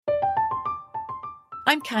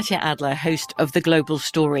I'm Katya Adler, host of The Global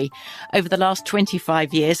Story. Over the last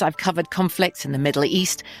 25 years, I've covered conflicts in the Middle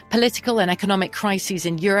East, political and economic crises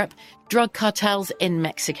in Europe, drug cartels in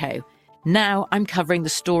Mexico. Now I'm covering the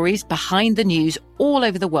stories behind the news all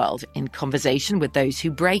over the world in conversation with those who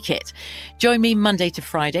break it. Join me Monday to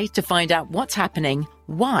Friday to find out what's happening,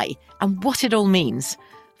 why, and what it all means.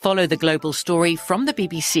 Follow The Global Story from the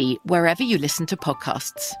BBC wherever you listen to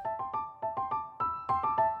podcasts.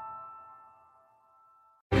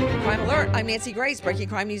 Crime Alert, I'm Nancy Grace. Breaking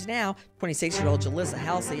crime news now. 26-year-old Jalissa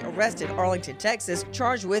Halsey arrested Arlington, Texas,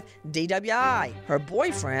 charged with DWI. Her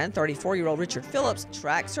boyfriend, 34-year-old Richard Phillips,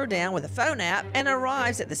 tracks her down with a phone app and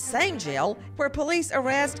arrives at the same jail where police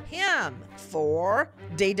arrest him for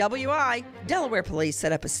DWI. Delaware police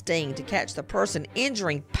set up a sting to catch the person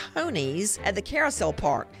injuring ponies at the Carousel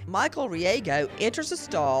Park. Michael Riego enters a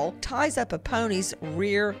stall, ties up a pony's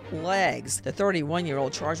rear legs. The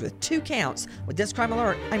 31-year-old charged with 2 counts. With this Crime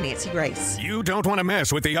Alert, I'm Nancy Grace. You don't want to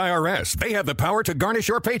mess with the IRS. They have the power to garnish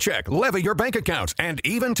your paycheck, levy your bank accounts, and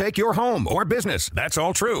even take your home or business. That's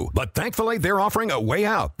all true. But thankfully, they're offering a way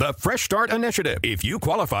out. The Fresh Start Initiative. If you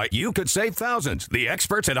qualify, you could save thousands. The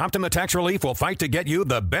experts at Optima Tax Relief will fight to get you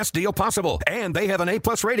the best deal possible. And they have an A+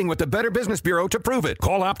 rating with the Better Business Bureau to prove it.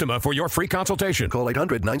 Call Optima for your free consultation. Call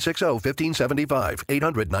 800-960-1575.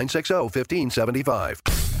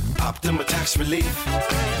 800-960-1575. Optima Tax Relief.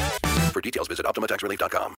 For details, visit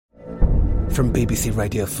OptimaTaxRelief.com. From BBC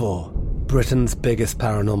Radio 4, Britain's biggest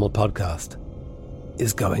paranormal podcast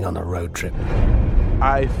is going on a road trip.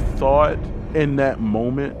 I thought in that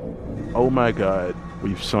moment, oh my God,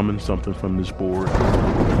 we've summoned something from this board.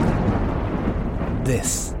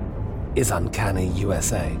 This is Uncanny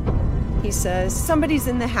USA. He says, somebody's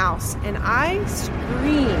in the house, and I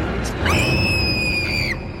screamed.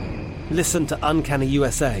 Listen to Uncanny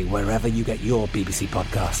USA wherever you get your BBC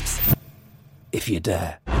podcasts, if you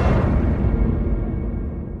dare.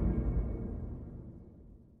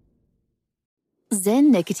 Zyn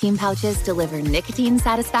nicotine pouches deliver nicotine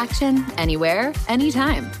satisfaction anywhere,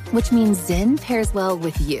 anytime. Which means Zyn pairs well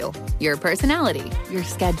with you, your personality, your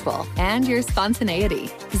schedule, and your spontaneity.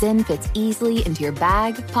 Zyn fits easily into your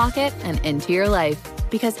bag, pocket, and into your life.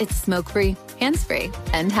 Because it's smoke-free, hands-free,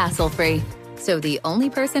 and hassle-free. So the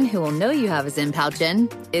only person who will know you have a Zyn pouch in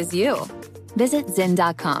is you. Visit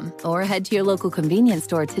Zyn.com or head to your local convenience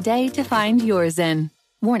store today to find your Zyn.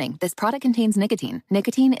 Warning, this product contains nicotine.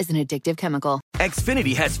 Nicotine is an addictive chemical.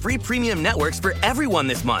 Xfinity has free premium networks for everyone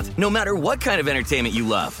this month, no matter what kind of entertainment you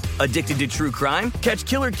love. Addicted to true crime? Catch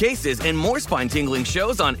killer cases and more spine-tingling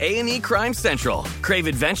shows on A&E Crime Central. Crave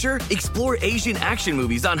adventure? Explore Asian action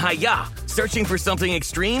movies on Hi-YAH. Searching for something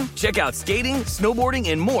extreme? Check out skating,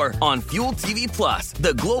 snowboarding, and more on Fuel TV Plus,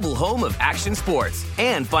 the global home of action sports.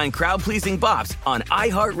 And find crowd-pleasing bops on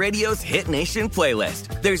iHeartRadio's Hit Nation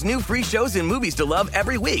playlist. There's new free shows and movies to love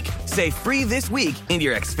every week. Say free this week in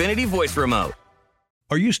your Xfinity voice remote.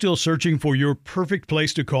 Are you still searching for your perfect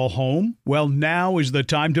place to call home? Well, now is the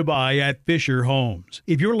time to buy at Fisher Homes.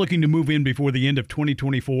 If you're looking to move in before the end of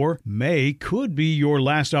 2024, May could be your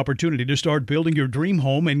last opportunity to start building your dream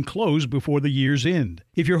home and close before the year's end.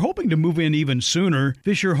 If you're hoping to move in even sooner,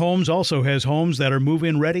 Fisher Homes also has homes that are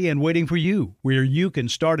move-in ready and waiting for you, where you can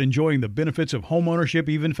start enjoying the benefits of homeownership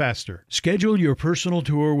even faster. Schedule your personal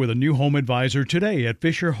tour with a new home advisor today at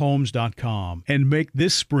FisherHomes.com and make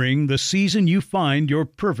this spring the season you find your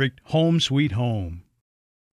perfect home sweet home.